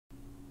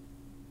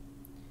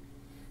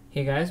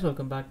Hey guys,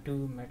 welcome back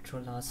to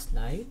Metro Last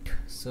Light.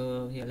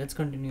 So yeah, let's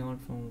continue on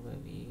from where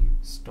we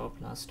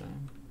stopped last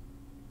time.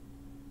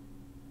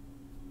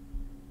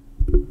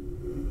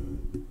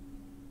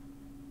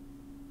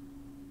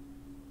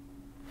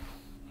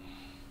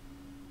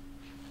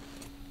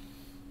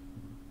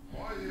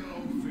 Why the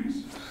old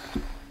faces?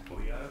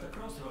 We are at a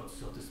crossroads,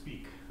 so to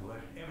speak,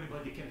 where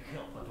everybody can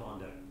help but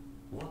wonder,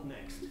 what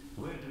next?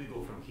 Where do we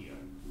go from here?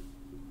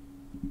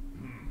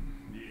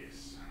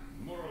 Yes,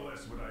 more or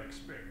less what I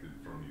expected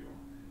from you.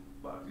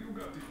 But you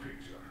got the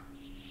picture.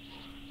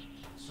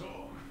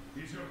 So,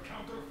 is your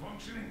counter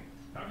functioning?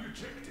 Have you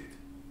checked it?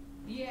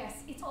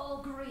 Yes, it's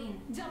all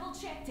green. Double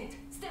checked it.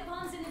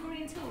 Stepan's in the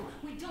green too.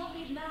 We don't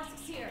need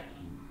masks here.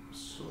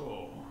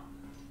 So,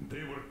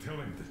 they were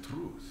telling the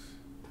truth.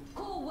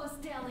 Who was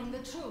telling the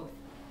truth?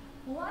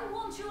 Why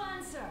won't you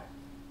answer?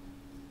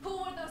 Who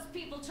are those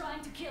people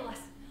trying to kill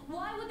us?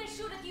 Why would they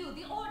shoot at you,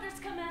 the Order's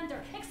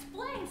commander?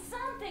 Explain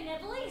something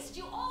at least.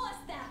 You owe us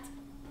that.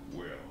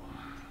 Well,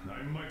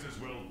 I might as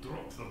well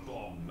drop the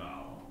bomb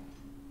now.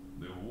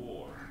 The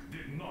war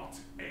did not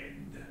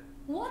end.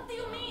 What do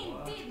you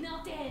mean, did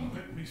not end?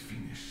 Let me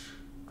finish.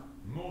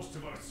 Most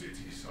of our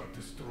cities are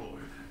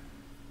destroyed.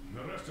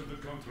 The rest of the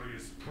country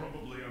is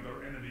probably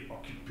under enemy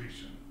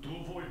occupation. To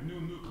avoid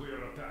new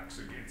nuclear attacks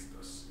against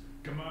us,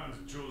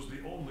 Command chose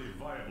the only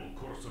viable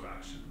course of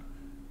action: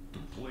 to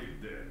play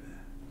dead.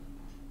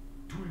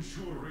 To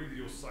ensure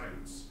radio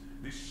silence,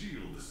 the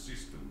SHIELD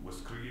system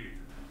was created.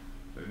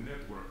 A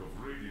network of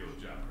radio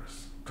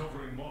jammers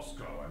covering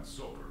Moscow and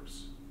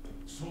suburbs,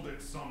 so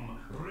that some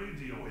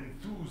radio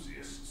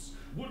enthusiasts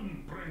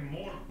wouldn't bring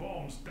more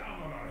bombs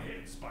down on our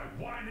heads by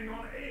whining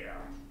on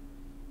air.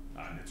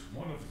 And it's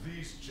one of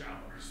these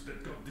jammers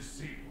that got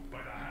disabled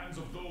by the hands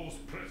of those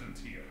present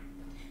here.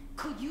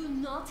 Could you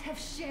not have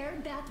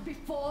shared that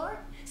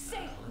before?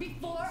 Say,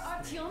 before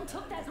Artyom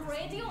took that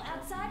radio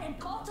outside and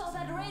caught all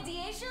that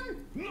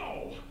radiation?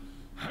 No!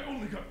 I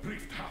only got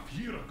briefed half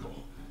year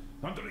ago.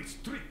 Under a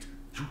strict,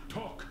 you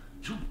talk,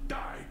 you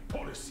die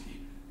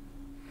policy.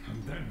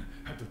 And then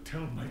had to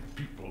tell my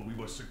people we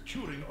were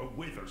securing a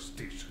weather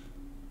station.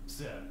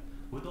 Sir,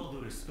 with all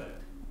due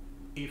respect,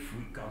 if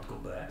we can't go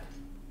back,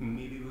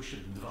 maybe we should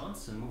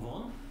advance and move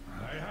on?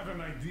 I have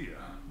an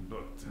idea,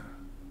 but...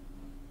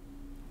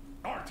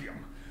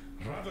 Artyom,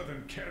 rather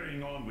than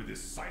carrying on with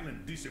this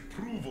silent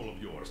disapproval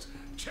of yours,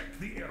 check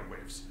the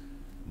airwaves.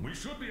 We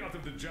should be out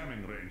of the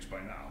jamming range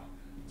by now,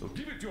 so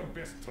give it your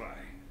best try.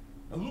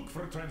 Look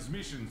for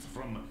transmissions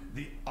from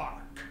the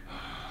Ark.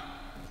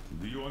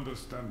 Do you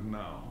understand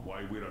now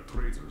why we're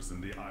traitors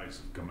in the eyes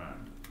of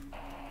Command?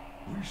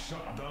 We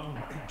shut down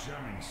a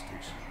jamming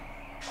station,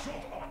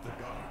 shot up the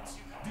guards,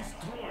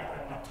 destroyed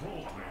a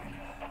patrol train,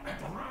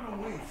 and ran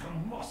away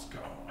from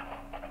Moscow.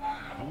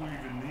 Who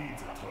even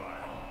needs a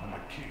trial when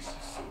the case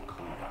is so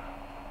clear?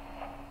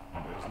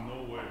 There's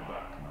no way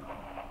back now,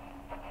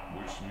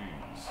 which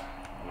means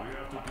we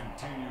have to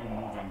continue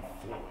moving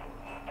forward.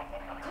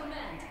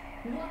 Command,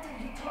 what are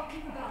you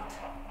talking about?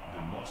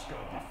 The Moscow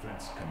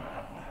Defense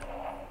Command.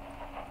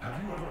 Have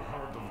you ever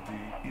heard of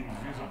the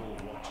Invisible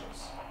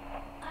Watchers?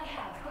 I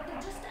have, but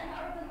they're just an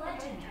urban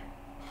legend.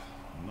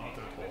 Not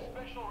at all.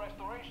 Special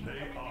restoration They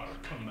committee are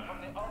from the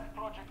Command. Ark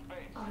Project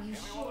base. Are you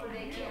sure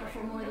they care for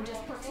more than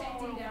just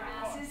protecting their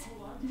asses?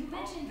 You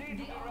mentioned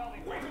Proceed to the... the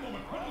rally Wait a point.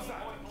 moment, what was that?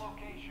 Rally point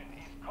location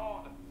is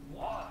code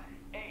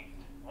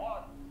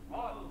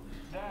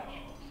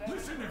 1811-7.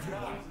 Listen,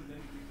 everyone!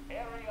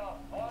 Area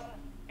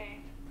 18-5.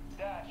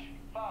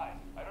 I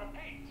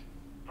repeat,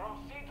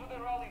 proceed to the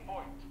rally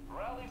point.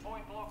 Rally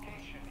point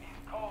location is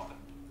code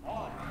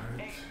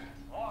Alright.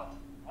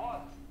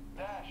 1811-7.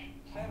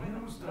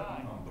 Where was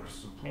that number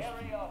supposed to be?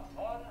 Area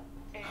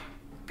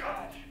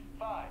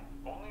 18-5.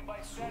 Only by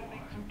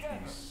standing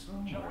together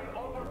shall we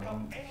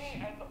overcome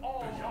any and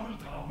all The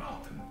obstacles. Yamantau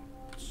Mountain.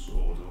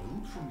 So the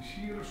route from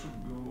here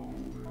should go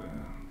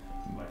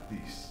like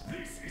this.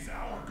 This is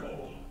our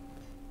goal.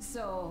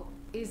 So,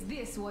 is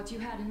this what you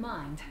had in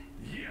mind?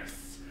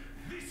 Yes,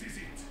 this is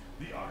it.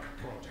 The Ark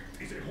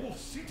Project is a whole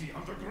city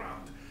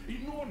underground.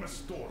 Enormous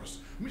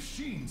stores,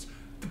 machines,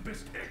 the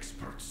best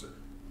experts.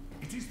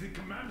 It is the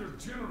Commander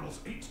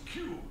General's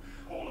HQ.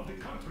 All of the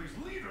country's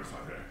leaders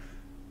are there.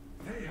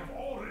 They have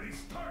already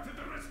started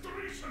the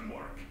restoration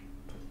work.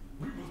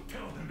 We will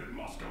tell them that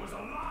Moscow is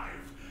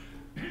alive.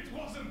 It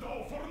wasn't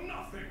all for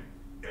nothing.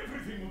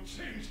 Everything will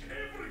change,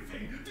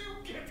 everything. Do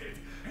you get it?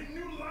 A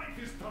new life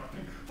is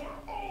starting for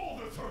all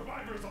the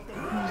survivors of the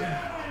war.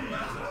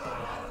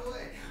 By the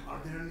way,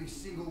 are there any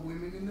single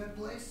women in that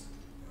place?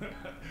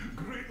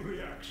 Great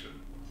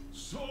reaction.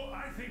 So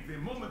I think the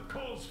moment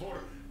calls for...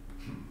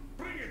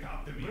 Bring it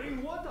out to me.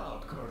 Bring what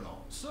out,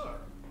 Colonel? Sir?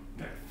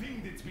 That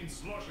thing that's been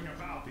sloshing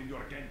about in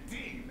your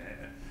canteen.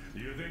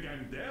 You think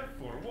I'm deaf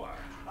or what?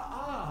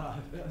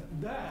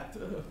 That.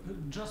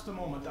 Just a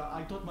moment.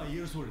 I thought my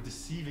ears were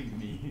deceiving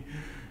me.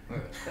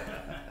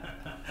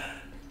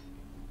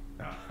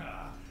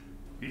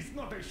 It's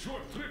not a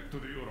short trip to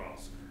the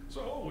Urals,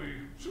 so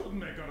we should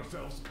make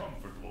ourselves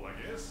comfortable, I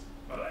guess.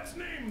 Let's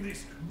name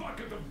this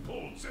bucket of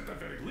bolts at the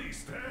very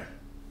least, eh?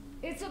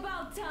 It's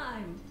about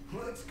time.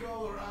 Let's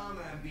go around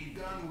and be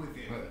done with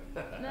it.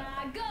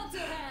 Nah, go to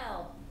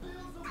hell.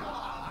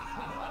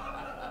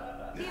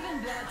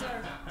 Even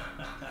better.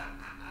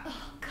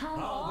 Oh, come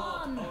How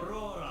on. about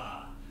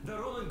Aurora? The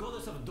Roman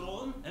goddess of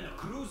dawn and a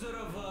cruiser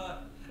of,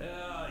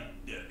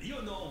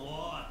 you know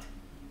what?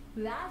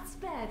 That's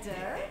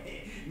better.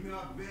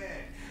 Not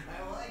bad.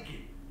 I like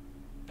it.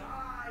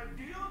 Ah,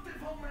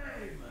 beautiful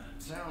name.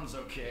 Sounds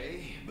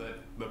okay, but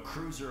the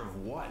cruiser of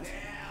what?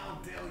 Yeah,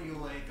 I'll tell you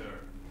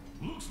later.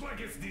 Looks like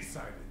it's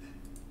decided.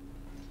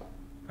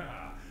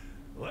 Ha!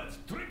 Let's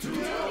trick to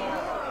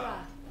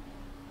Aurora.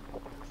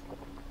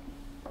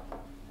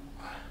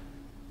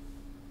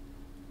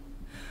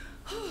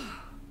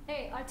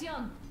 Hey,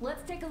 Artyom,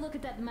 let's take a look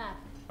at that map.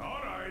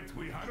 All right,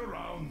 we had a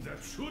round.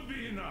 That should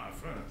be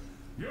enough.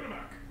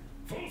 Yermak,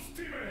 full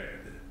steam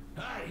ahead.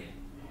 Aye.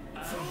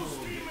 Full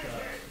steam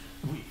ahead.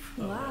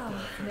 Wow,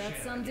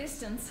 that's some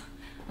distance.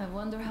 I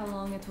wonder how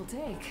long it will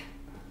take.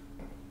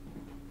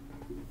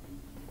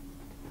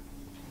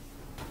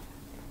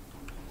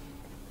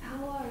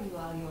 How are you,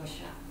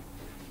 Alyosha?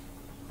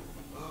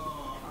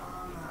 Oh,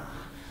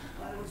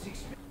 Anna. I was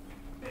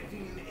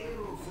expecting an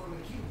arrow from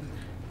a Cupid,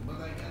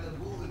 but I got a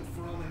bullet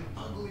from an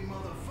ugly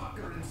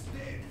motherfucker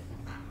instead.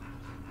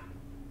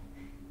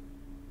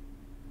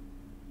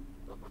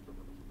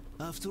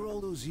 After all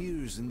those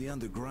years in the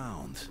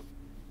underground,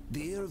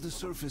 the air of the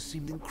surface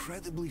seemed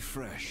incredibly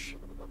fresh,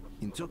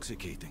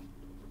 intoxicating.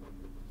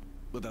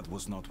 But that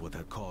was not what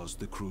had caused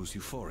the crew's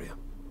euphoria.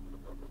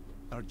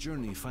 Our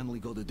journey finally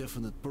got a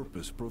definite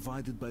purpose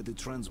provided by the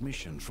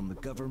transmission from the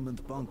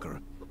government bunker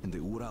in the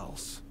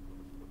Urals.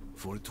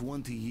 For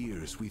 20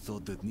 years we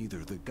thought that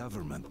neither the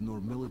government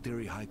nor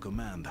military high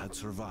command had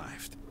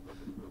survived.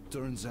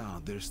 Turns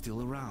out they're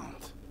still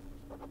around.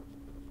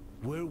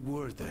 Where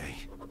were they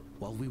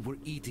while we were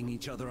eating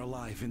each other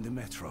alive in the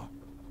metro?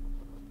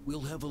 We'll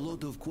have a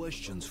lot of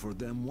questions for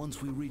them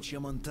once we reach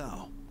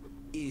Yamantau.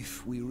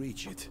 If we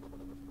reach it.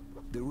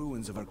 The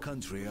ruins of our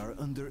country are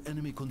under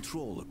enemy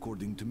control,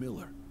 according to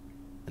Miller.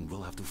 And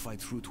we'll have to fight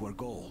through to our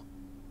goal.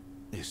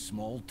 A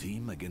small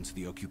team against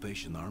the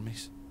occupation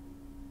armies?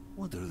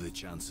 What are the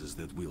chances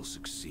that we'll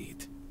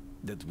succeed?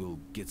 That we'll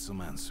get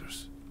some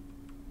answers?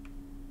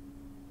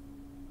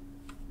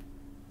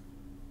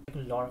 A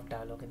lot of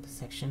dialogue in this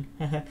section.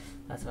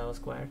 That's why I was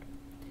quiet.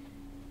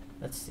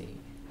 Let's see.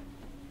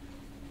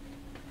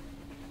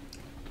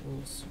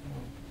 Oh, so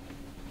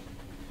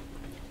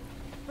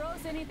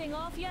Froze anything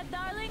off yet,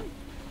 darling?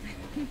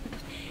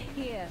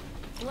 Here,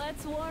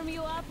 let's warm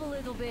you up a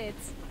little bit.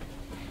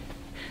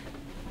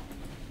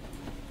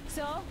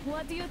 So,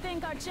 what do you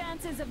think our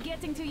chances of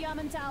getting to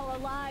Yamantau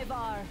alive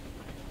are?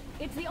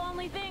 It's the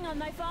only thing on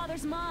my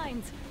father's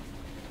mind.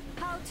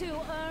 How to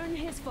earn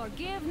his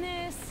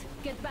forgiveness,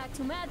 get back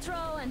to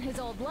Metro and his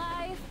old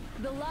life,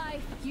 the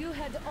life you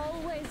had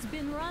always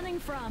been running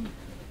from.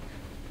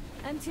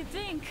 And to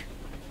think,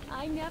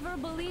 I never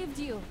believed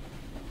you.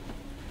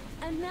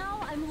 And now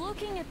I'm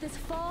looking at this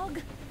fog,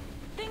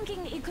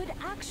 thinking it could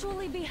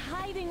actually be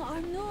hiding our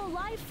new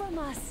life from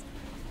us.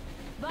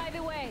 By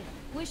the way,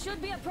 we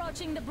should be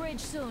approaching the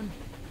bridge soon.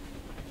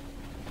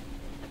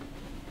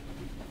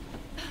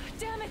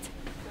 Damn it!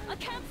 A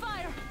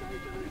campfire!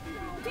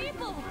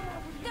 People!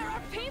 There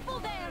are people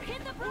there!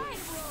 Hit the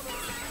brakes!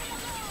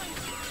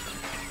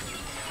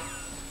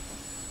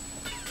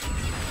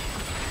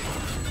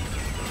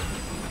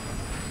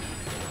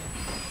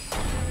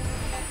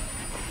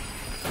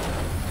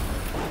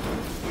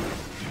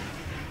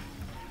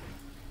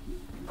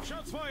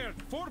 Shots fired!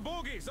 4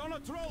 bogies on a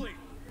trolley!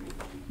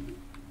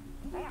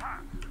 All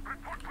hands,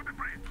 report to the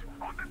bridge,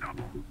 on the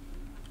double.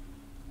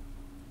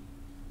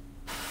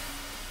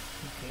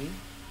 okay,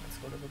 let's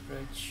go to the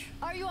bridge.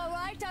 Are you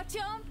alright,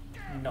 Artyom?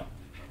 No.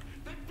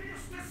 They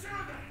pierced the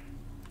cylinder!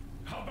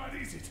 How bad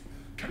is it?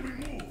 Can we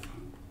move?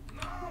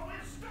 No,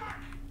 we're stuck!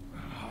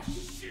 Oh,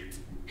 shit!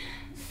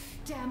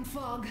 Damn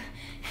fog.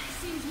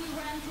 Seems we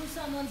ran through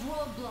someone's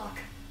roadblock.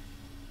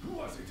 Who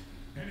was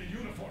it? Any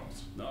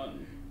uniforms?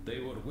 None. They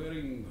were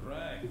wearing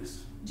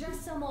rags.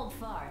 Just some old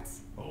farts.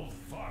 Old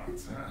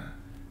farts, huh?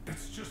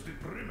 That's just the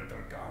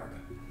perimeter guard.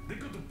 They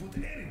could have put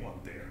anyone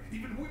there,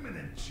 even women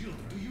and children.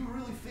 Do you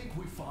really think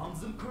we found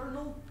them,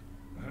 Colonel?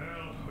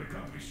 Well, we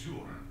can't be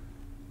sure.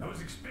 I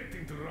was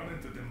expecting to run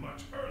into them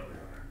much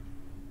earlier.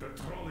 The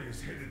trolley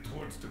is headed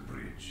towards the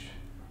bridge.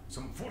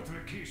 Some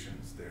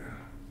fortifications there.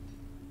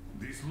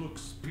 This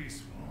looks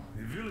peaceful.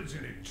 A village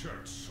and a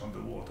church on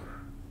the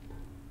water.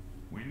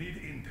 We need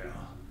intel.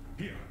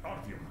 Here,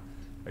 Artyom.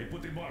 I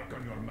put a mark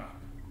on your map.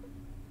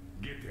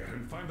 Get there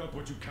and find out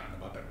what you can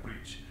about that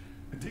bridge.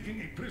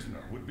 Taking a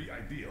prisoner would be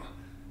ideal.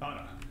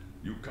 Anna,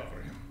 you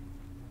cover him.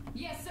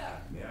 Yes, sir.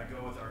 May I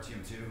go with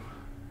Artyom too?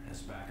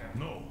 As backup?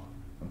 No.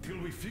 Until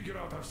we figure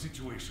out our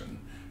situation,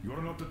 you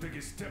are not to take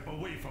a step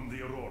away from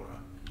the Aurora.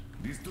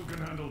 These two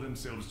can handle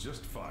themselves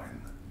just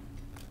fine.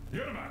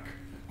 Yermak,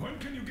 when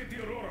can you get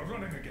the Aurora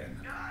running again?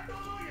 I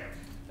don't know yet.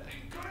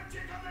 Gonna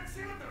check on that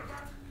cylinder,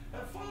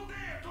 but a full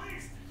day at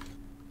least.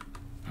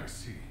 I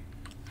see.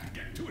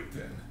 Get to it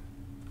then.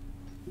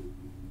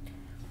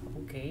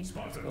 Okay, let's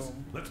Spartans, go.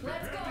 let's prepare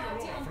Let's go, the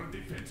Aurora Artyom. for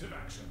defensive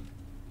action.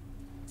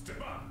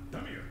 Stepan,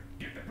 Damir,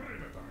 get the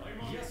perimeter.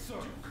 Yes, sir.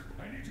 Duke,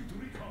 I need you to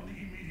recon the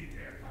immediate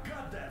area.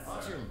 Got that, sir.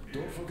 Artyom,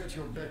 don't forget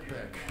your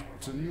backpack.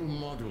 It's a new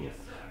model.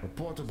 A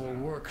portable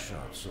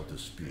workshop, so to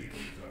speak.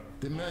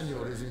 The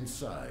manual is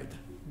inside.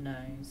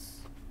 Nice.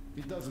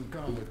 It doesn't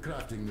come with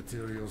crafting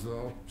materials,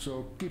 though,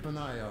 so keep an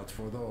eye out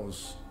for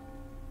those.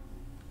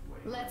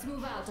 Let's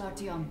move out,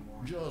 Artyom.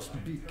 Just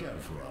be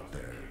careful out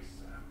there.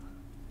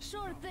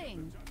 Sure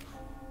thing.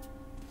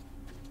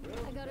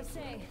 I gotta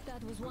say,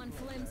 that was one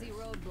flimsy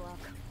roadblock.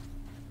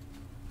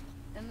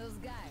 And those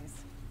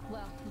guys,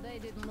 well, they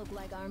didn't look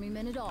like army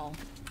men at all.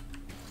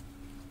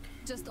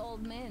 Just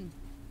old men.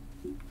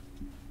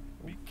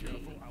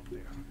 Okay.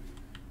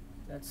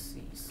 Let's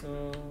see.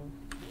 So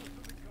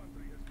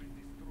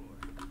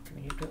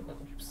we need to.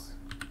 Oops.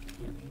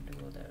 Yeah, we need to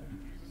go there.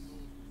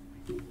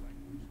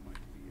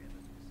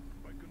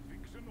 By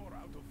conviction or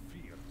out of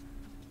fear.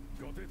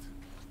 Got it?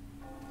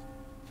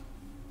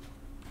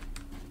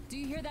 Do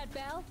you hear that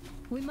bell?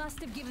 We must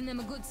have given them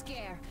a good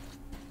scare.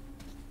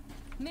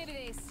 Maybe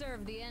they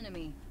served the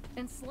enemy,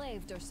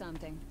 enslaved or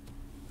something.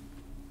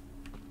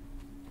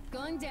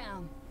 Going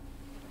down.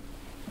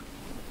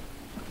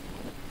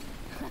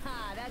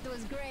 Haha, that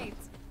was great.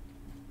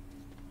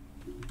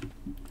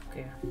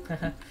 Okay.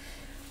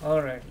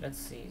 Alright, let's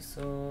see.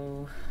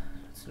 So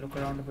let's look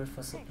around a bit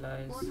for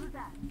supplies. What was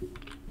that?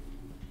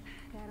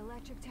 That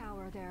electric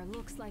tower there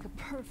looks like a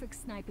perfect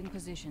sniping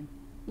position.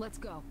 Let's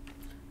go.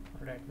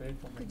 Alright, wait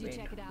for me. Could you wait.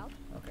 check it out?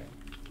 Okay.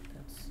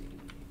 Let's see.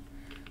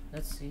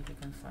 Let's see if we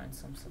can find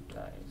some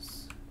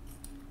supplies.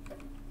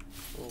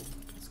 Oh,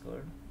 that's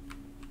good.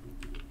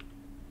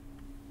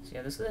 So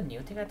yeah, this is a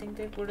new thing I think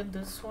they put in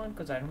this one,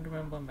 because I don't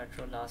remember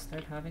Metro Last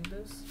Light having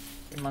this.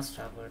 It must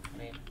have it. I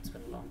mean, it's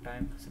been a long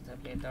time since I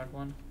played that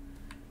one.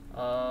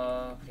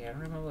 Yeah, I don't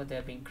remember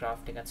there being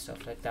crafting and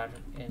stuff like that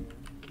in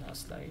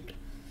Last Light.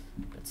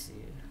 Let's see.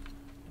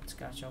 Let's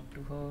catch up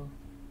to her.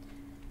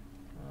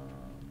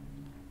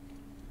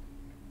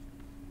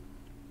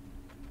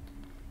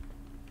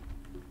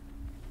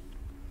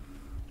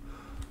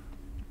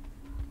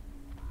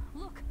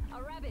 Look,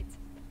 a rabbit.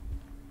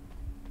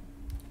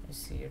 I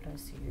see it, I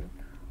see it.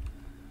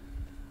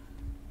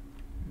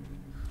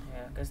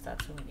 Yeah, I guess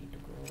that's where we need to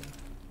go.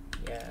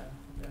 Yeah,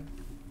 okay.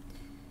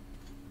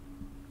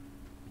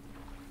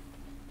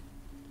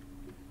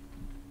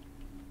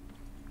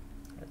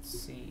 Let's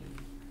see.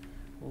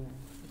 Oh,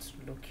 let's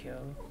look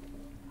here.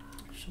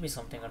 Should be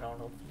something around,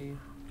 hopefully.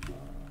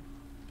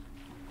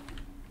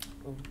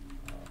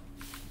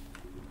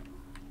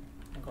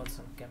 I got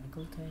some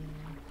chemical thing.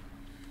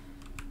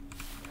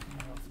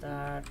 More of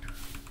that.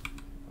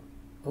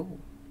 Oh.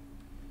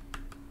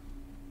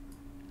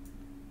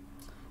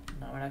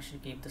 Now I'll actually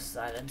keep the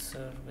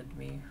silencer with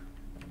me.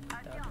 I need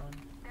that one.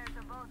 There's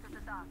a boat at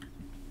the dock.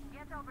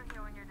 Get over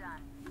here when you're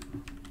done.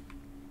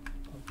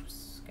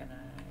 Oops, can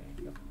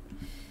I? Yep.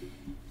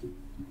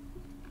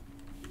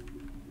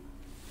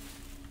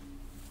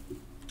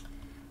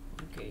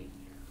 Okay.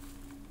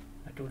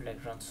 I do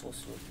like run so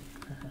slowly.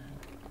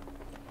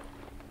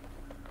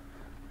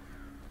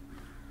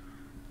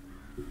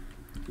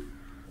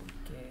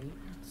 Okay,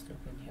 let's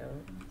look in here.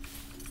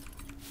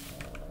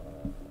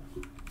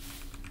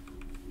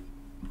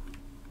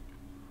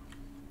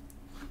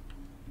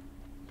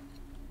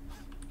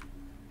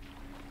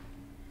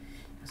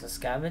 So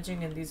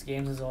scavenging in these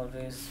games is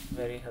always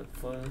very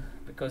helpful,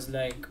 because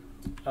like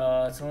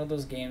it's one of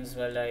those games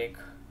where like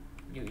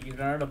you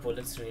run out of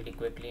bullets really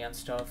quickly and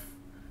stuff,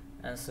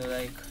 and so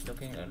like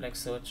looking at like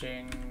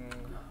searching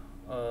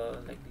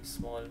like these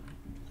small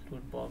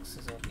loot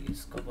boxes or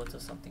these cupboards or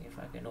something, if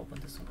I can open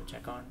this one, which I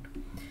can't.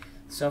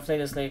 Stuff like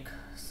this, like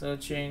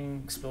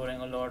searching,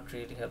 exploring a lot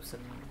really helps in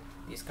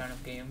these kind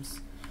of games,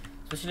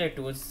 especially like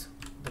towards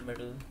the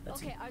middle.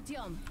 Okay,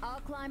 Artyom, I'll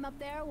climb up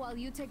there while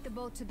you take the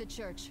boat to the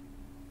church.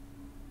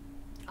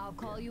 I'll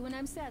call you when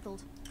I'm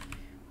settled.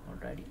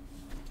 Alrighty.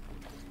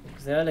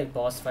 Because there are like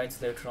boss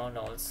fights later on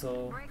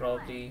also,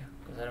 probably,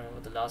 because I remember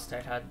the last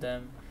night had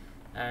them,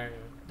 and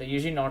they're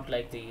usually not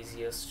like the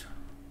easiest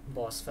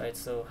boss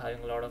fights, so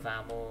having a lot of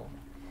ammo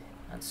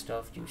and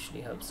stuff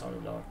usually helps out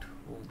a lot.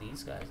 Ooh,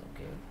 these guys,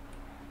 okay.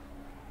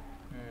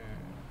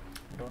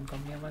 Don't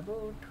come near my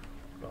boat.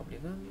 Probably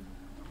will.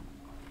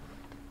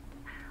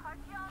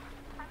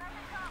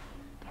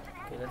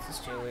 Okay, let's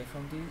just stay away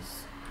from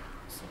these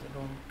so they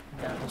don't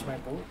damage my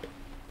boat.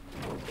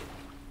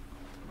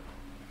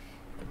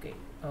 Okay,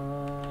 I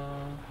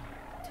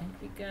think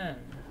we can.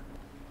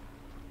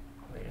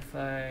 Wait, what if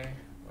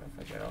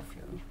I get off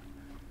here? I think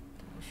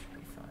we should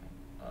be fine.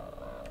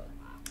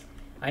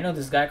 I know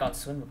this guy can't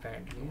swim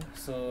apparently,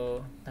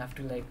 so I have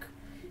to like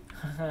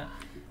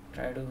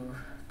try to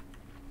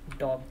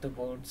dock the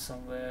boat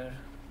somewhere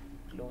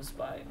close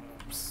by.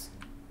 Oops.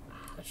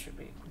 That should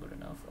be good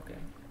enough. Okay.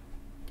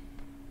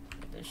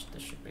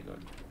 This should be good.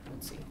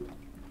 Let's see.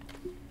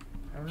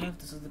 I don't know if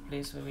this is the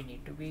place where we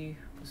need to be,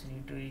 because we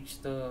need to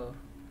reach the...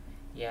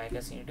 Yeah, I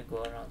guess we need to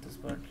go around this,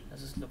 but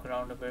let's just look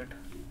around a bit.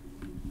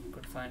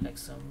 Could find like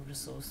some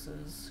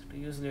resources to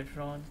use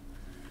later on.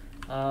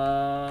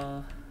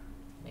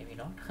 Maybe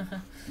not.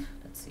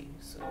 Let's see.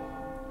 So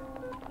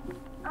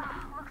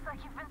Looks like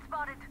you've been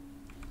spotted.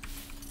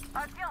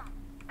 Artyom,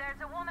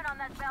 there's a woman on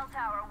that bell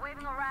tower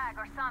waving a rag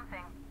or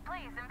something.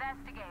 Please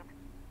investigate.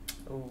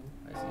 oh,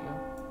 I see you.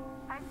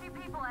 I see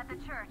people at the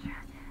church.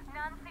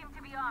 None seem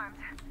to be armed.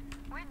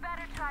 We'd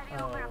better try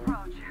the open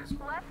approach.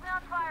 Let's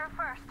not fire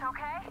first,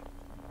 okay?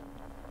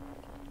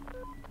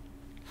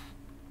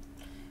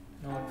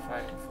 No one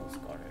fighting fools,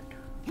 got it.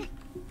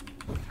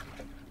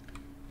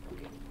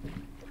 Okay.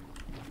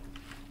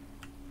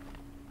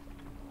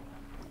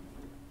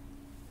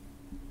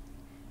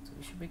 So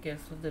we should be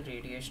careful of the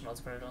radiation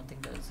also, but I don't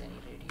think there's any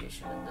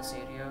radiation in this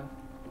area.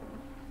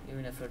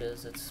 Even if it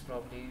is, it's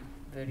probably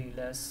very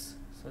less,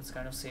 so it's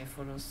kind of safe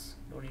for us.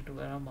 Don't need to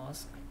wear a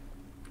mask.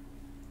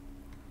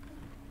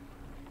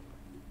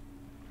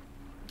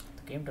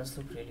 The game does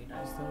look really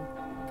nice though,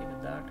 I'll give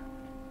it that.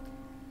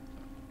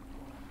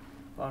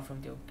 Apart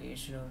from the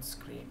occasional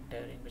screen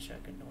tearing, which I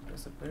can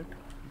notice a bit,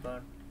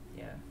 but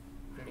yeah,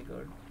 pretty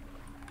good.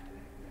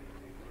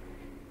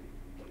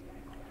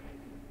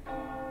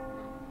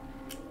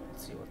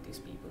 Let's see what these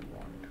people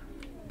want.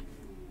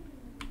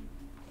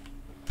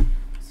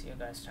 See a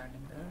guy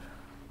standing there.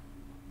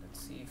 Let's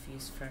see if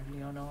he's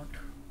friendly or not.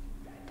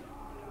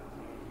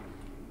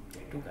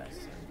 Two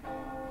guys.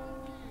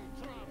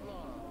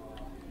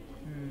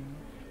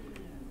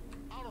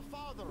 Our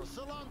father,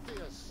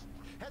 Silantius,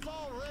 has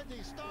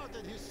already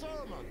started his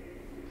sermon.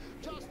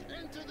 Just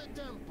enter the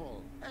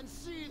temple and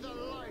see the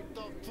light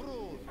of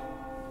truth.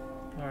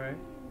 Alright.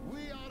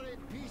 We are a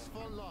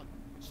peaceful lot,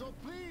 so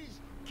please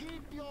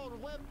keep your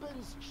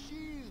weapons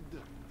sheathed.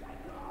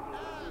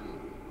 And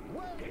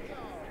welcome!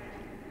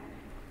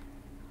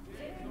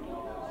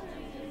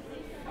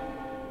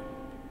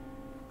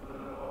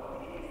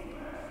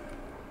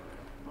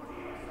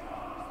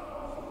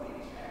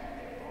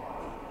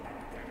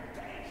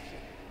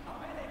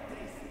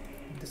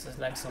 This is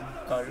like some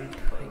cult,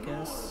 I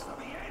guess.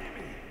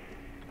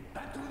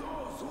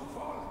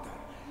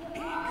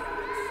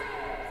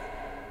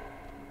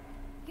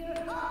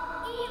 You're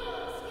all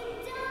evil,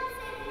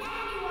 Skidonson,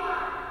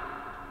 anyone!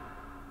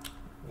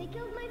 They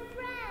killed my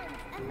friends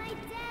and my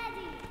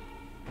daddy.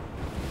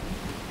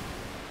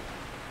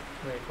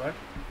 Wait, what?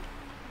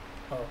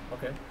 Oh,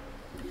 okay.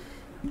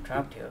 I'm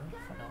trapped here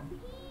for now.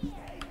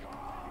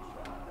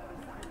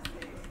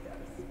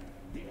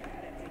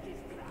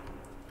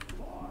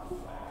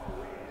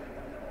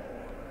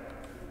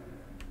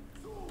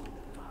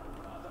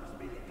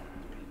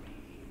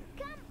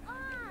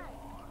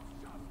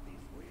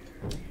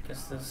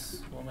 Guess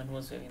this woman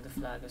was waving the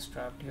flag is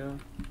trapped here.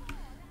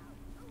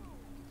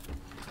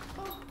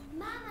 Oh,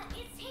 Mama,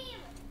 it's him!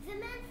 The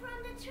man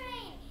from the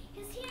train!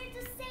 He's here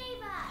to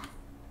save us!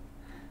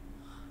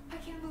 I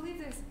can't believe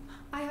this.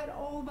 I had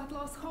all but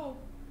lost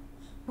hope.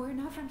 We're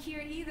not from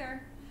here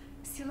either.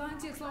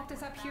 Silantius locked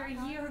us up here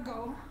a year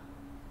ago.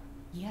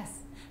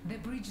 Yes, the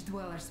bridge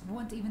dwellers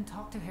won't even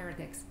talk to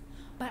heretics.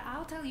 But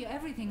I'll tell you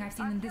everything I've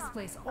seen in this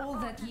place all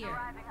that year.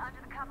 Under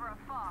the cover of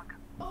fog.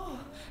 Oh,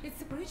 it's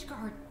the bridge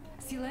guard.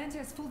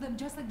 Silantius fooled them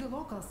just like the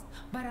locals.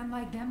 But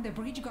unlike them, the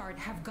bridge guard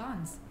have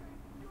guns.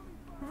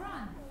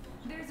 Run!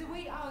 There's a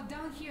way out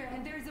down here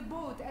and there's a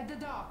boat at the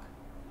dock.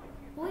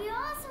 We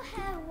also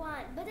have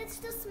one, but it's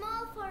too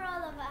small for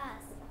all of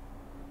us.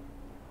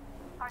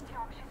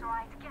 Artyom, she's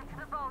right. Get to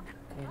the boat.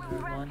 Okay, We'll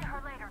rescue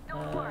her later.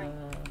 Don't worry.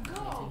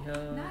 Go!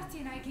 Here. Nasty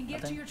and I can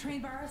get to your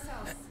train by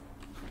ourselves.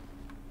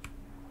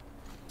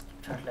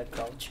 Try to like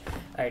crouch.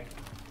 Alright.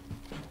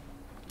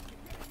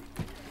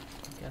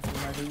 Careful,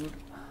 my dude.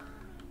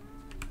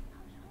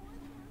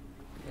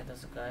 Yeah,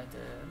 there's a guy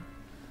there.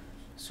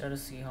 Let's try to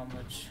see how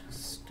much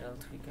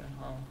stealth we can.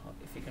 How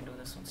if we can do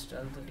this one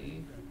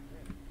stealthily.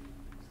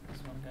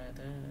 There's one guy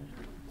there.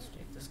 Let's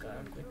take this guy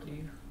out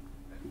quickly.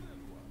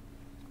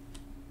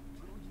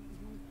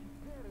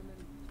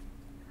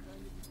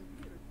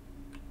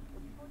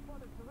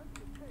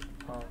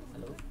 Oh,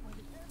 hello.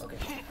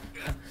 Okay.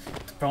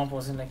 The prompt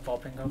wasn't like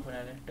popping up when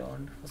I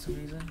turned for some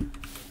reason.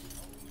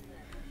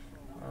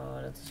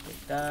 Let's just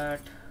take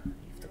that.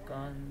 Leave the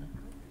gun.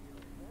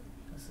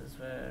 This is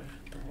where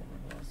the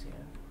woman was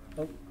here.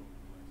 Oh.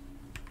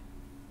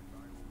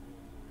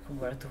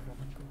 Where'd the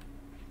woman go?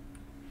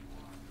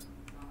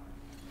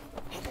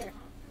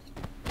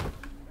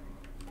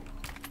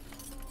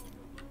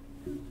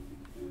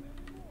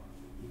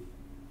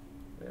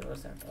 Where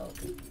was that? Oh,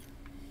 okay.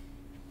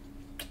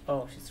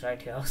 Oh, she's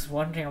right here. I was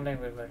wondering, I'm like,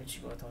 where did she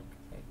go? I thought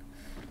like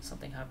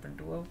something happened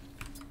to her.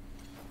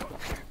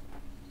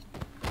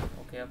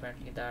 Okay,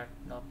 apparently that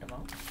knocked him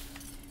out.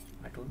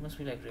 My tool must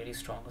be like really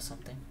strong or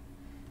something.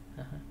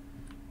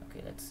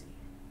 Okay, let's see.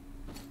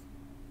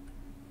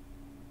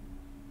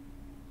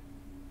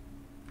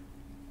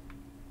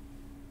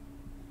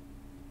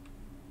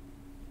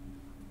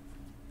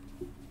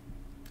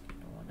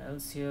 No one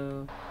else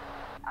here.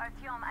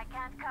 Artyom, I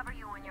can't cover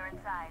you when you're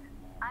inside.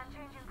 I'm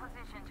changing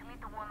position to meet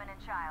the woman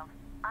and child.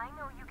 I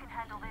know you can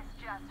handle this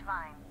just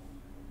fine.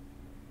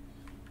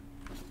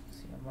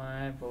 See,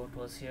 my boat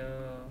was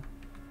here.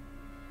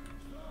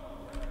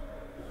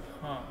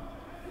 Huh.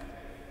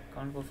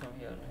 Can't go from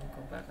here. Let me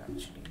go back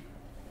actually.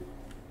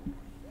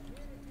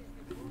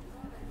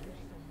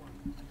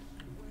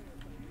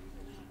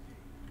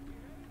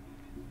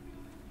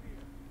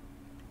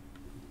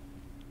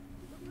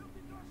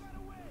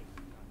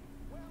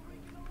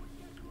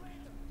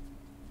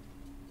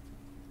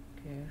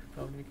 Okay,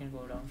 probably we can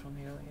go down from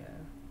here,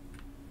 yeah.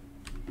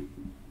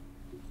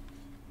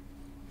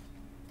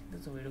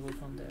 There's a way to go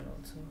from there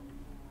also.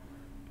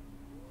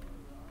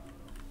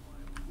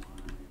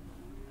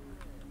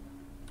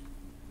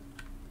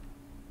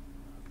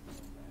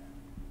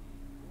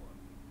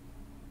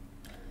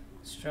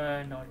 Let's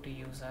try not to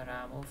use our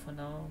ammo for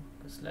now,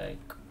 because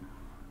like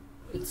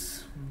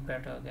it's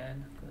better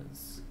again, because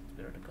it's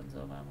better to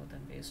conserve ammo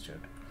than waste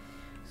it.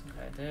 Some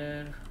guy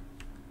there.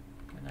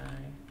 Can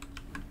I?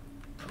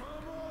 Come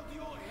on,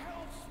 you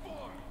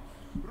hellspawn!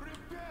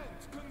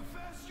 Repent,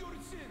 confess your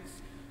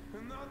sins,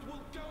 and that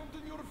will count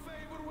in your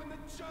favor when the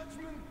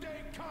judgment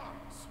day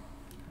comes.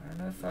 I don't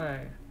know if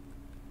I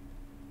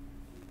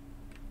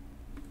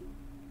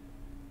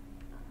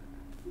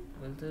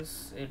will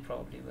this. It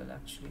probably will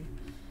actually.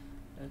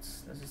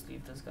 Let's just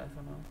leave this guy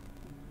for now.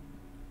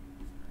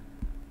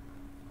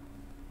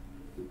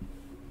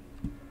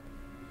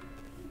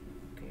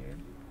 Okay.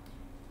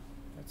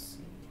 Let's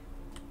see.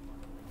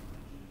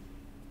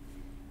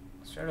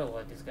 Let's try to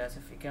avoid these guys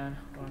if we can.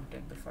 Don't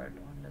take the fight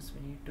unless we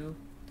need to.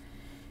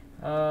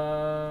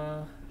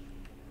 Let's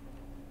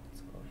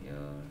go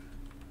here.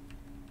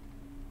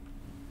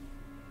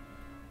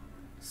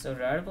 So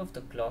right above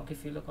the clock,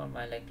 if you look on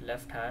my like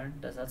left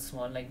hand, there's that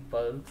small like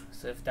bulb.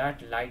 So if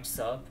that lights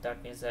up,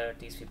 that means that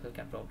these people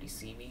can probably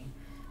see me.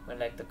 But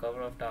like the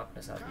cover of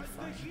darkness, I'll be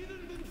fine.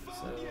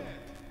 So okay.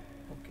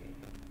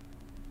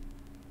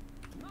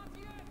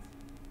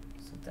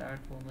 So that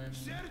woman,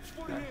 that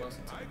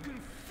person. I can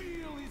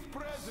feel his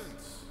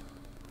presence.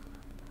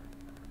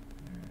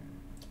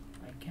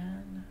 I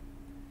can.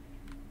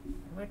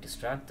 How do I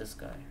distract this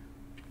guy?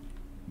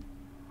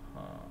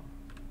 Huh.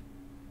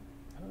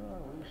 Oh, I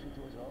wish it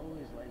was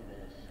always like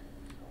this.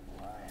 So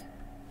quiet.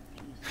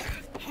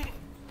 Peaceful.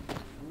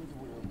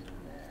 Goodwill to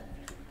men.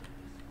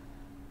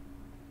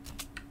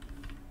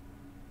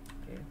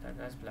 Okay, that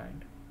guy's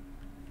blind.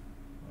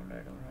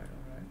 Alright.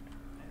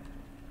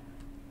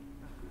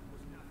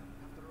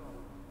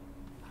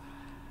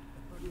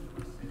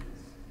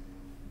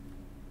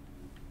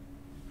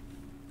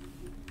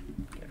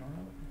 Okay, I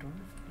don't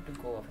need to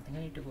go up. I think I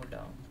need to go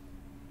down.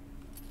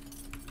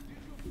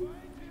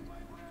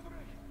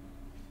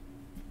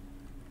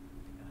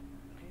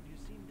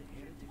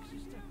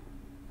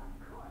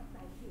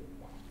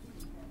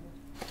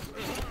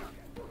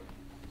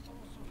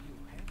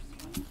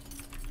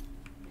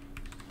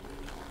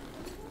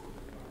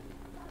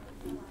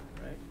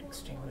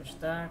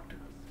 That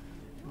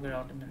we're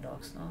out in the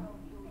docks now.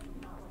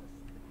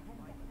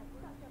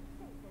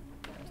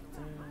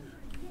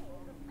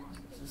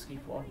 Let's just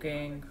keep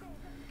walking.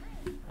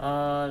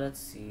 Let's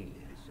see.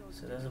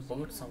 So there's a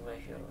boat somewhere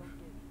here.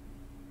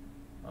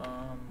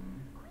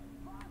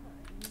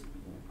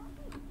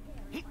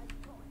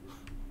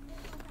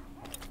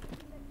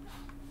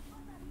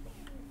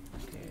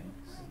 Okay,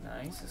 this is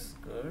nice. This is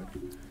good.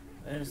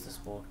 Where is this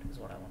boat? Is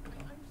what I want to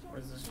know.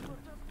 What does this do?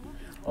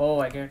 Oh,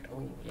 I get.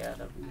 Oh, yeah, that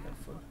would be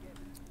helpful.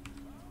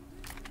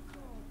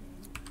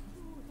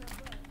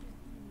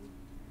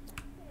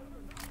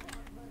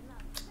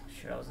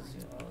 Sure, I was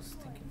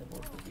thinking the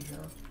boat would be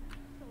here.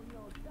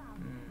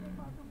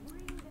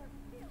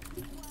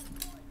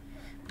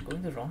 I'm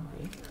going the wrong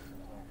way.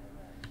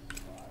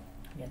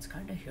 Yeah, it's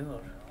kind of here.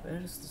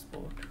 Where is this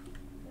boat?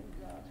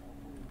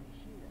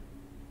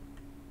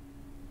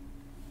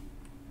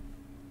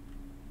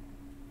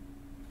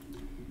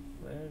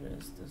 Where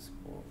is this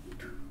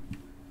boat?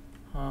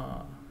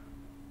 Huh.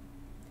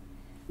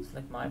 It's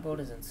like my boat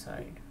is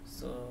inside,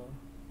 so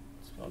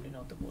it's probably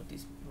not the boat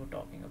these people were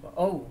talking about.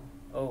 Oh,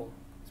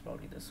 it's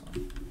probably this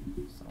one.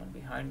 Someone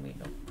behind me.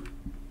 Nope.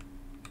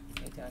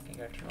 Anything I can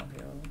get from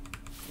here?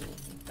 Oh,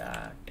 need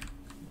that.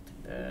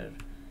 Nothing there.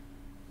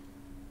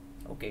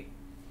 Okay.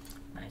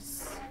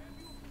 Nice.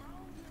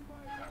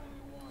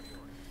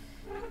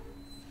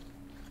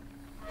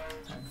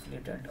 Thankfully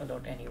it didn't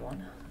alert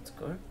anyone. That's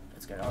good.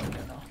 Let's get out of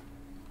here now.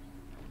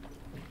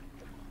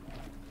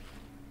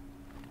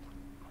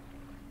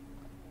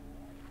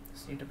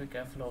 Just need to be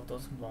careful of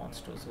those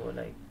monsters who are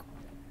like,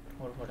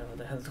 or whatever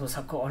the hell those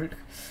are called.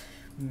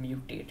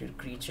 Mutated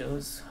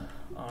creatures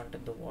aren't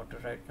in the water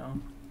right now.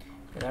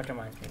 Okay, that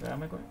reminds me, where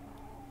am I going?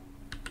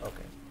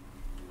 Okay.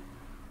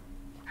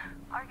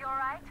 Are you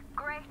alright?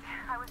 Great.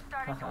 I was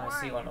starting to worry.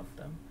 I see one of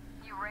them.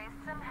 You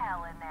raised some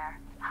hell in there.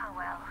 Oh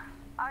well.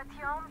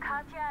 Artyom,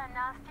 Katya, and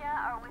Nastya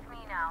are with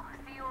me now.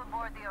 See you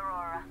aboard the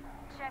Aurora.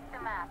 Check the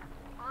map.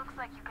 Looks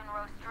like you can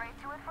row straight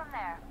to it from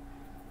there.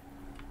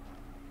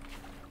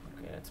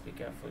 Okay, let's be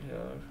careful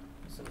here.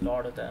 There's a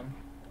lot of them.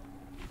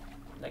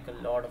 Like a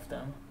lot of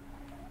them.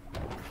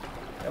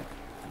 Yep.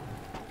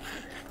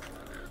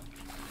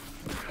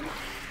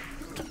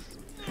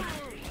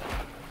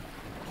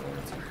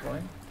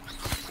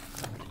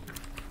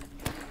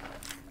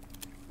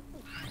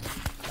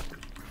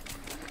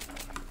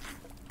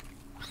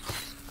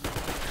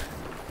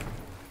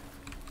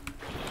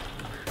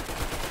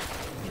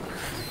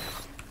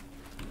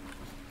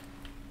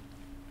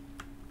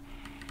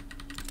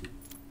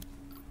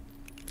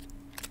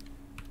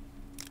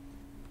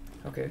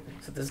 Okay,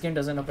 so this game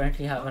doesn't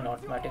apparently have an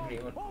automatic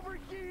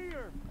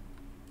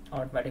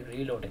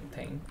reloading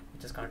thing,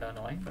 which is kind of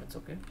annoying, but it's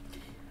okay.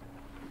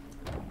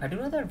 I do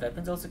know that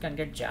weapons also can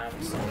get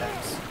jammed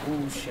sometimes.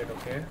 Oh shit,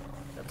 okay.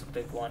 That's a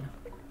big one.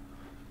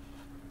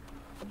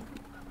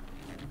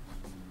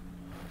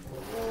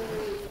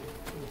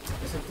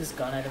 Just like this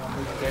gun I remember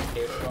you get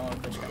later on,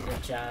 which can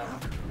get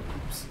jammed.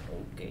 Oops,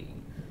 okay.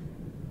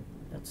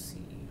 Let's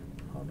see.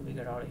 How do we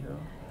get out of here?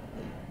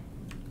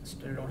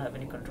 Still don't have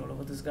any control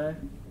over this guy.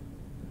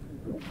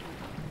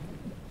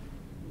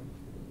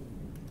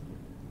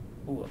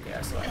 Ooh, okay,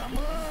 I saw it.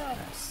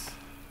 Nice.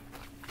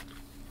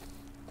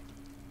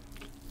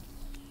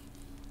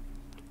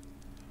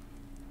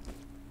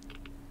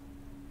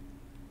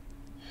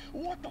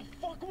 What the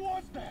fuck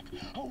was that?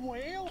 A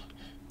whale?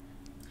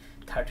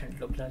 That didn't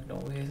look like no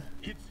whale.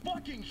 It's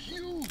fucking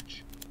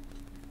huge!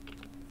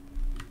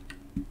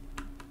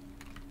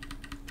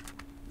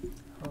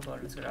 Oh god,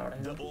 let's get out of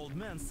here. The old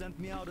man sent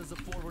me out as a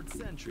forward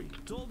sentry.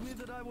 Told me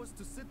that I was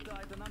to sit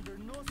tight and under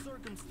no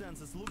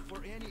circumstances look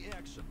for any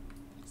action.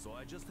 So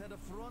I just had a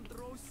front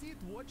row seat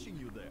watching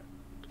you there.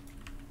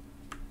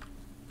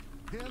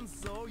 And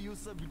so you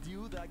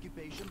subdue the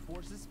occupation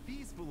forces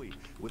peacefully,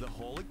 with a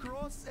holy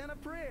cross and a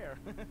prayer.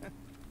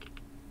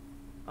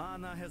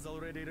 Anna has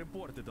already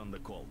reported on the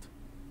cult.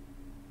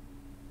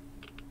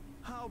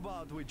 How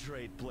about we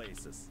trade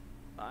places?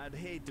 I'd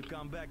hate to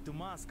come back to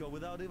Moscow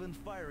without even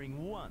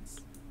firing once.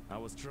 I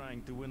was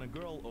trying to win a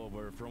girl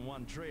over from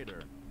one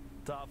trader.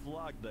 Tough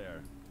luck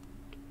there.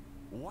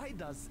 Why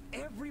does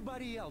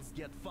everybody else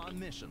get fun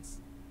missions?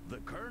 The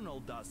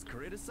colonel does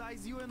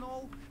criticize you and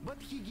all,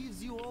 but he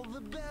gives you all the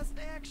best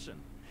action.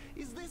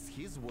 Is this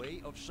his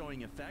way of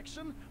showing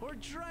affection or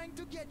trying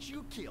to get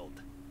you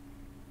killed?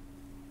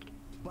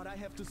 But I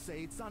have to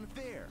say it's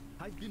unfair.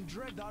 I've been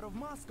dragged out of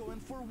Moscow,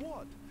 and for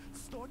what?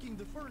 Stalking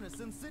the furnace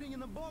and sitting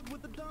in a bog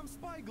with a dumb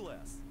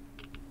spyglass.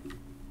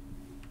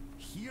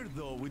 Here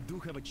though, we do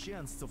have a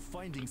chance of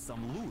finding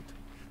some loot.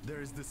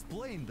 There is this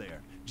plane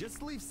there.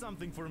 Just leave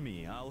something for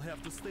me. I'll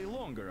have to stay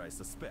longer, I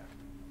suspect.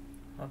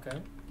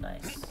 Okay,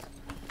 nice.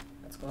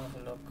 Let's go have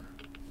a look.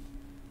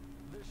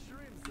 The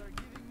shrimps are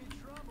giving me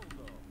trouble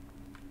though.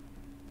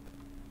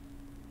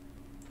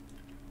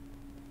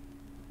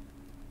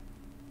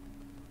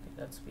 Okay,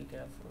 let's be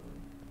careful.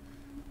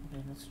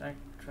 Okay, let's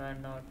try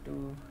not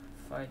to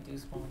fight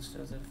these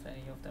monsters if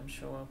any of them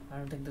show up. I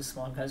don't think this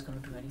small guy's gonna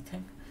do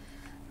anything.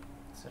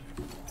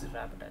 It's a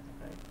rabbit, I think,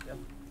 right? Yep.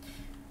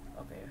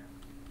 Okay.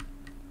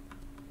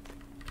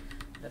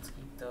 Let's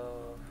keep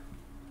the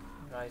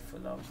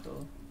rifle out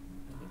though.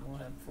 It'll be more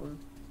helpful.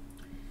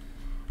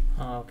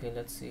 Okay,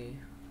 let's see.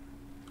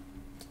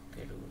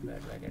 Okay, dude, where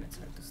do I get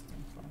inside this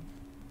thing from?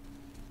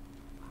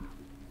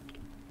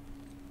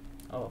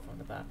 Oh, from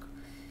the back.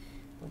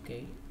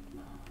 Okay.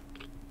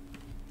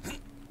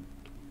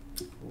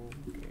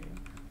 Okay.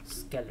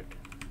 Skeleton.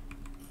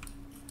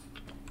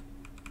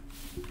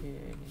 Okay,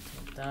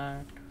 anything like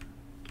that.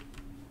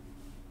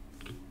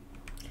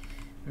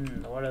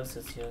 What else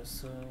is here?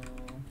 So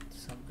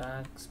some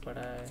bags, but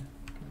okay,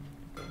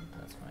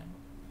 that's fine.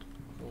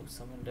 Oh,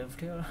 someone lived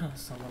here.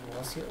 Someone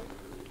was here.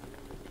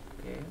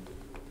 Okay.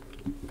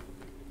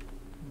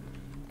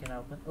 Can I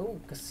open? Oh,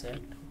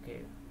 cassette.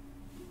 Okay.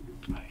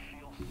 I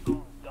feel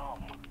so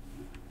dumb.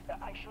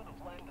 I should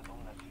have landed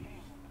on that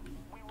field.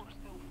 We were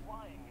still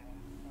flying and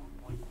it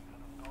looked like we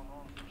could have gone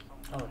on for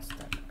some time. Oh, it's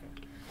that. Okay.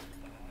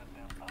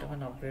 Have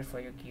an upgrade for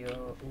your gear.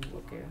 Ooh,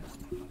 okay.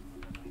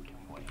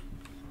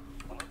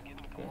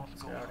 Okay,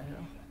 let's get out of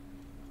here.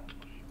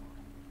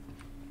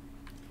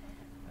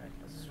 Alright,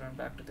 let's just run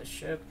back to the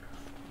ship.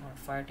 Not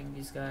fighting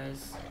these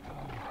guys.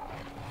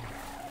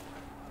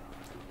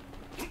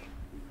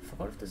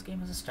 Forgot if this game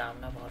has a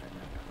stamina bar in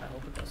it. I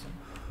hope it doesn't.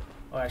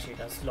 Oh, actually it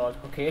does. Lol.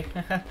 Okay.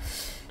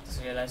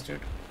 Just realized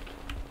it.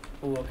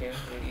 Oh, okay.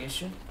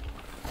 Radiation.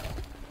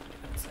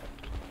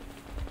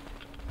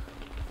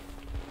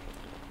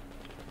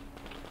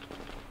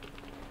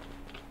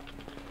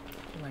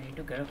 I need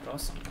to get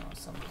across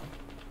somehow.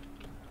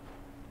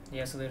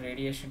 Yeah, so the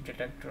radiation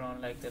detector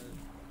on like the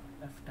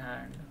left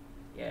hand.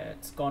 Yeah,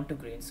 it's gone to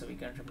green, so we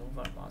can remove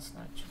our mask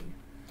actually.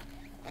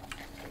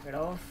 Take it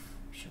off.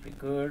 Should be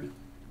good.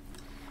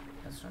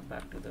 Let's run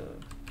back to the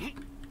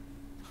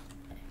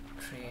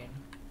train.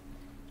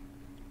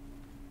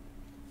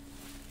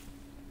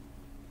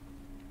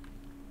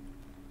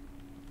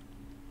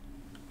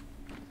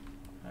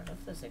 I don't know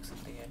if there's like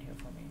something in here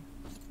for me.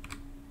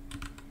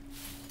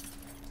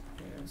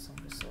 There's some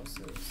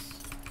resources.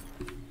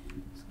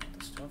 Some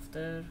other stuff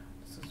there.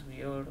 This is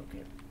weird.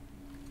 Okay.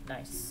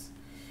 Nice.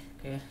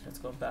 Okay, let's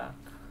go back.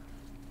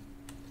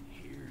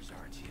 Here's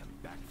Artyom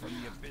back from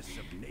the abyss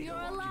of NATO You're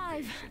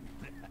alive!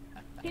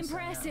 occupation.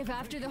 Impressive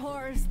after the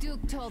horrors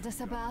Duke told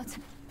us about. But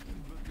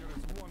there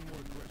is one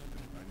more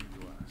question I need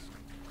to ask.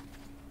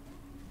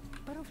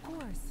 But of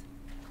course.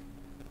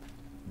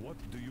 What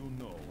do you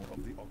know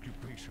of the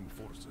occupation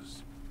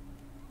forces?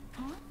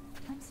 Huh?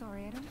 I'm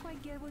sorry, I don't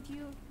quite get what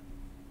you...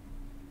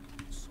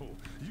 So,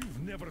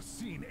 you've never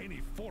seen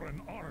any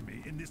foreign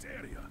army in this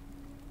area?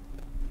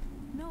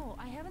 No,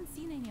 I haven't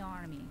seen any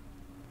army.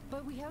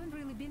 But we haven't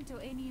really been to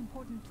any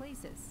important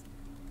places.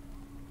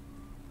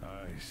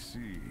 I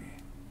see.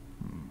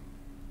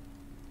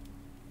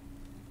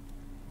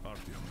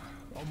 Artyom,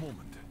 a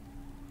moment.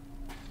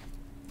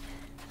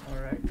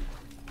 Alright.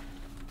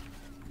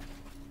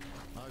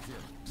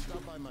 Artyom,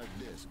 stop by my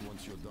desk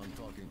once you're done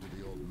talking to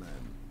the old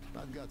man.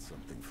 I've got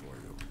something for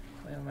you.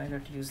 Why am I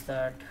going to use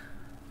that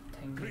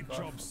thing? Great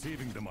job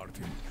saving them,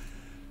 Artyom.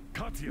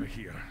 Katya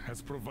here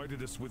has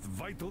provided us with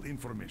vital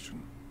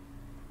information.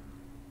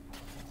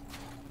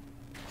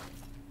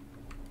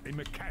 A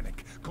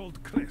mechanic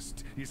called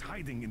Crest is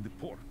hiding in the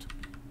port.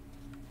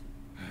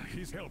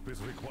 His help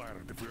is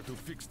required if we're to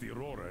fix the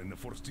Aurora in the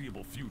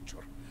foreseeable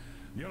future.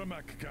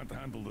 Yermak can't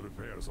handle the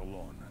repairs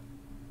alone.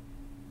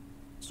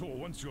 So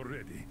once you're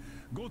ready,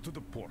 go to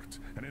the port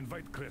and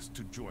invite Crest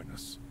to join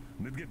us.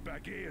 And then get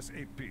back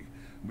ASAP.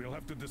 We'll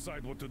have to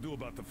decide what to do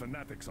about the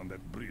fanatics on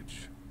that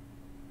bridge.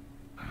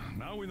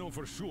 Now we know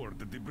for sure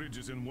that the bridge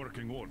is in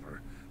working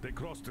order. They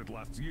crossed it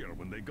last year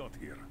when they got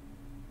here.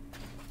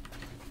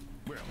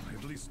 Well,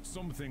 at least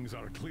some things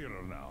are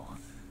clearer now.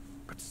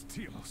 But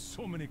still,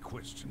 so many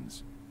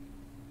questions.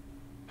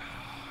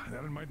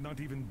 There might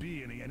not even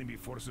be any enemy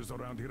forces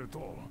around here at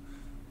all.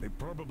 They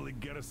probably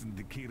garrison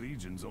the key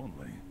regions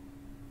only.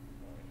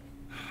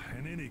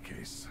 In any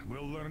case,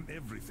 we'll learn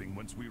everything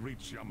once we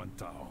reach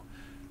Yamantau.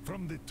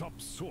 From the top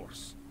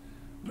source.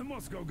 The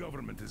Moscow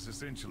government is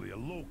essentially a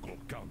local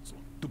council,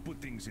 to put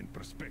things in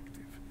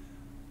perspective.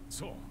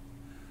 So,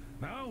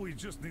 now we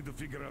just need to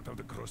figure out how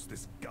to cross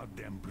this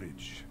goddamn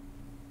bridge.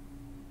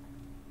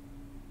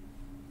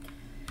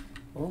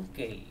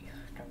 Okay,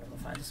 time to go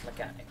find this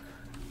mechanic.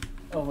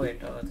 Oh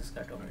wait, this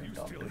guy told me to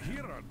talk to Still him.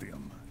 here,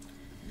 Artyom?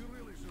 You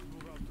really should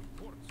move out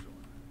to port soon.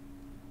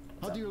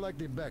 How do you like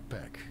the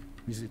backpack?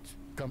 Is it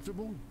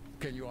comfortable?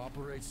 Can you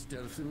operate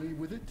stealthily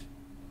with it?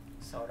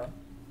 Sorta.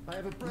 I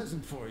have a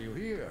present for you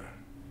here.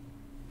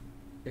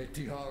 A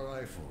Tihar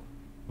rifle.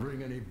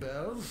 Ring any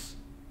bells?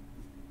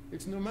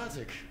 It's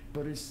pneumatic,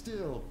 but it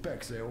still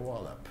packs a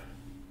wallop.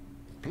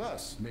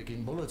 Plus,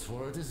 making bullets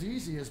for it is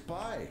easy as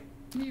pie,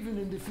 even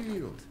in the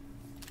field.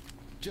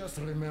 Just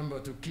remember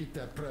to keep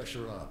that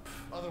pressure up.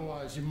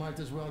 Otherwise, you might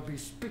as well be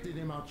spitting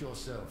him out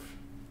yourself.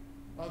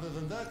 Other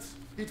than that,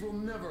 it will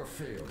never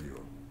fail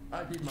you.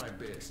 I did my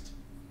best.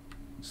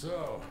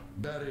 So,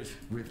 bear it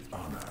with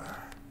honor.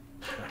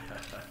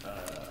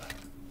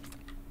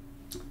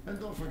 And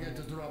don't forget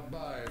to drop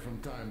by from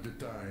time to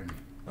time.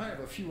 I have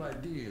a few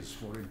ideas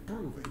for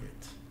improving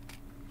it.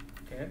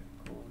 Okay,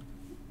 cool.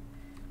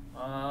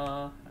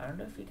 I don't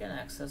know if we can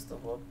access the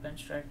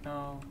workbench right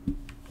now.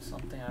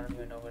 Something, I don't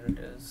even know what it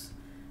is.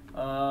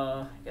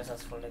 I guess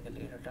that's for like a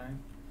later time.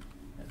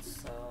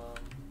 It's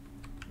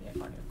yeah,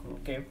 can't even go.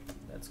 Okay,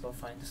 let's go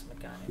find this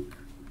mechanic.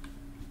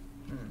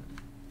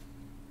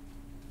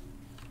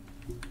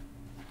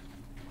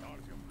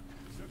 Artyom,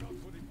 set out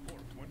for the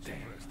port once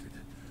you're rested.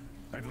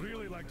 I'd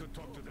really like to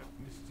talk to that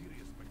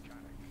mysterious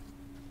mechanic.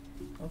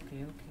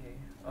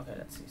 Okay,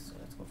 let's see. So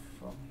let's go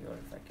from here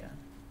if I can.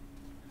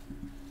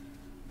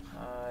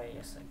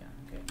 Yes I can.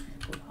 Okay,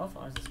 cool. How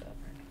far is this guy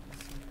apparently?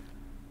 Let's see.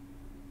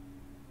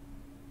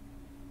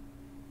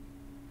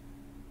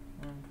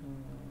 1,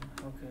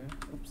 2, okay,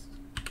 oops.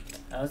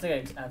 I was like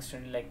I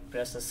accidentally like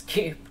press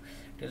escape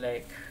to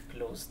like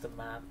close the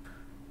map.